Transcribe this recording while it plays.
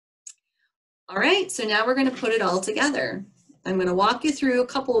All right, so now we're going to put it all together. I'm going to walk you through a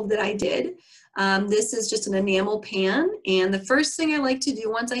couple that I did. This is just an enamel pan, and the first thing I like to do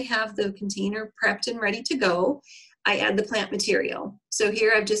once I have the container prepped and ready to go, I add the plant material. So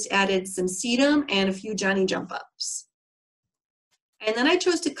here I've just added some sedum and a few Johnny jump ups. And then I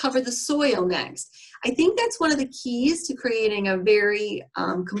chose to cover the soil next. I think that's one of the keys to creating a very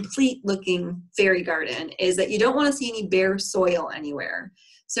complete looking fairy garden, is that you don't want to see any bare soil anywhere.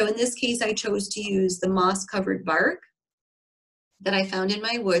 So in this case, I chose to use the moss covered bark that I found in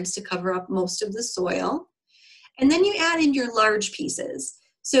my woods to cover up most of the soil. And then you add in your large pieces.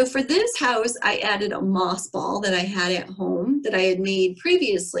 So for this house, I added a moss ball that I had at home that I had made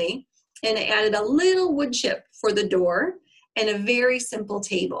previously, and I added a little wood chip for the door and a very simple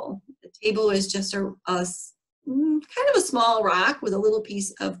table. The table is just a kind of a small rock with a little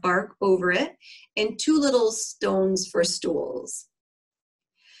piece of bark over it and two little stones for stools.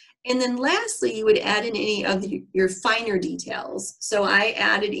 And then lastly, you would add in any of your finer details. So I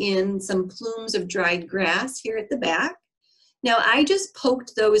added in some plumes of dried grass here at the back. Now I just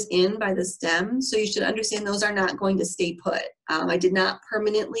poked those in by the stem, so you should understand those are not going to stay put. I did not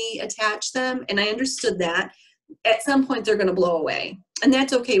permanently attach them, and I understood that. At some point they're going to blow away, and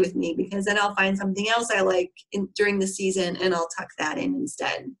that's okay with me, because then I'll find something else I like during the season and I'll tuck that in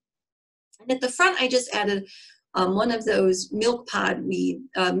instead. And at the front I just added one of those milkweed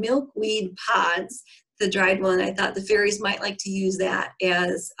pods, the dried one. I thought the fairies might like to use that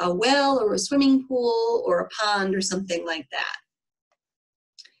as a well or a swimming pool or a pond or something like that.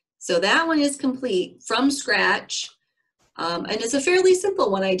 So that one is complete from scratch, and it's a fairly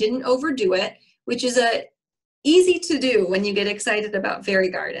simple one. I didn't overdo it, which is easy to do when you get excited about fairy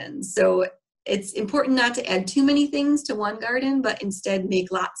gardens. So it's important not to add too many things to one garden, but instead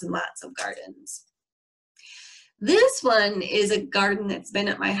make lots and lots of gardens. This one is a garden that's been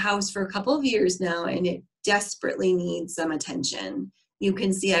at my house for a couple of years now, and it desperately needs some attention. You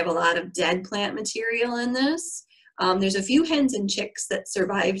can see I have a lot of dead plant material in this. There's a few hens and chicks that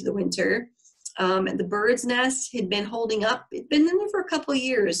survived the winter, and the bird's nest had been holding up. It'd been in there for a couple of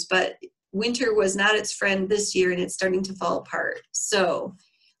years, but winter was not its friend this year, and it's starting to fall apart. So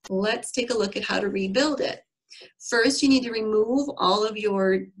let's take a look at how to rebuild it. First, you need to remove all of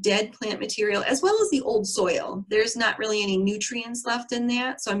your dead plant material as well as the old soil. There's not really any nutrients left in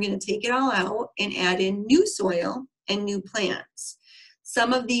that, so I'm going to take it all out and add in new soil and new plants.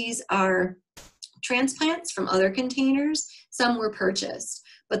 Some of these are transplants from other containers. Some were purchased,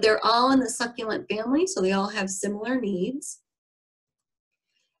 but they're all in the succulent family, so they all have similar needs.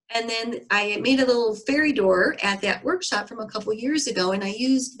 And then I made a little fairy door at that workshop from a couple years ago, and I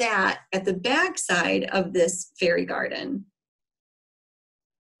used that at the back side of this fairy garden.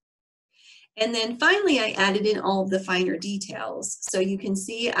 And then finally, I added in all of the finer details. So you can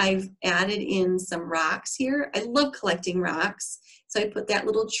see I've added in some rocks here. I love collecting rocks, so I put that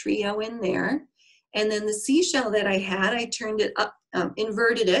little trio in there. And then the seashell that I had, I turned it up,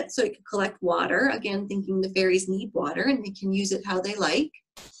 inverted it so it could collect water. Again, thinking the fairies need water and they can use it how they like.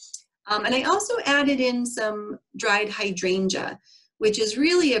 And I also added in some dried hydrangea, which is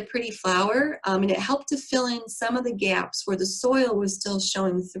really a pretty flower, and it helped to fill in some of the gaps where the soil was still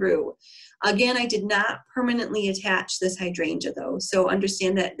showing through. Again, I did not permanently attach this hydrangea though, so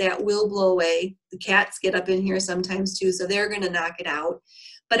understand that that will blow away. The cats get up in here sometimes too, so they're going to knock it out.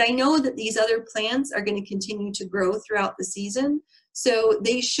 But I know that these other plants are going to continue to grow throughout the season, so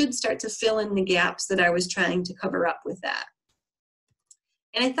they should start to fill in the gaps that I was trying to cover up with that.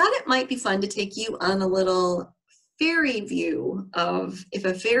 And I thought it might be fun to take you on a little fairy view of if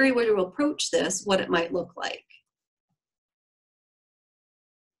a fairy were to approach this, what it might look like.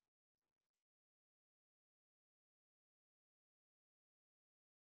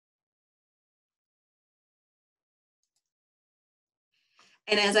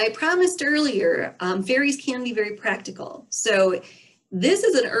 And as I promised earlier, fairies can be very practical. So this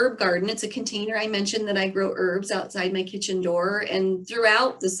is an herb garden. It's a container. I mentioned that I grow herbs outside my kitchen door, and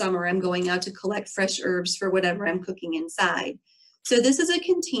throughout the summer I'm going out to collect fresh herbs for whatever I'm cooking inside. So this is a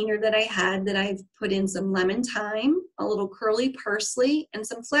container that I had that I've put in some lemon thyme, a little curly parsley, and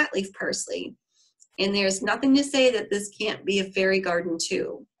some flat leaf parsley. And there's nothing to say that this can't be a fairy garden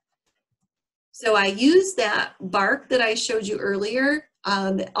too. So I used that bark that I showed you earlier.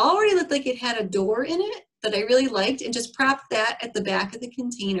 It already looked like it had a door in it that I really liked, and just propped that at the back of the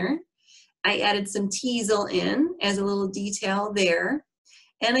container. I added some teasel in as a little detail there.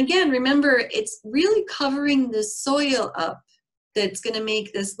 And again, remember, it's really covering the soil up that's going to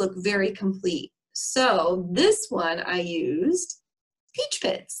make this look very complete. So this one I used peach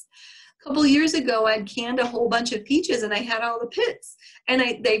pits. A couple years ago, I'd canned a whole bunch of peaches and I had all the pits, and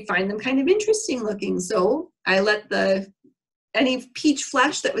they find them kind of interesting looking. So I let any peach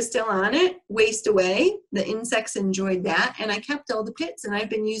flesh that was still on it waste away. The insects enjoyed that, and I kept all the pits, and I've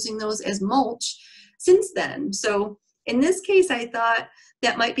been using those as mulch since then. So in this case, I thought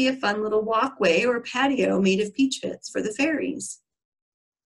that might be a fun little walkway or patio made of peach pits for the fairies.